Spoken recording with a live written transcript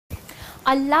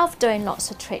I love doing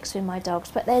lots of tricks with my dogs,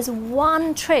 but there's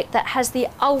one trick that has the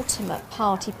ultimate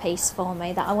party piece for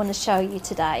me that I want to show you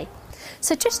today.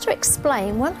 So just to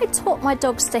explain, when I taught my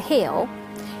dogs to heel,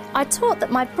 I taught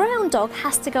that my brown dog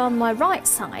has to go on my right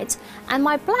side and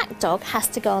my black dog has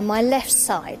to go on my left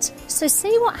side. So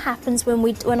see what happens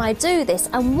when I do this,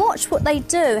 and watch what they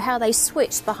do, how they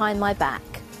switch behind my back.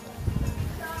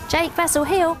 Jake, Basil,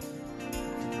 heel.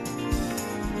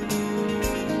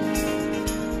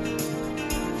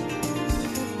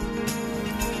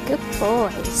 Good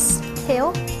boys.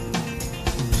 Heel.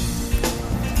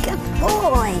 Good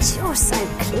boys, you're so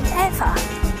clever.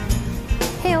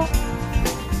 Heel.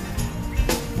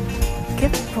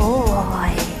 Good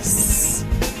boys.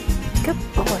 Good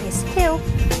boys. Heel.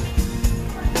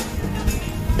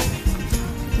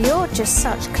 You're just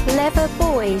such clever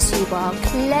boys, you are.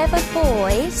 Clever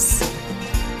boys.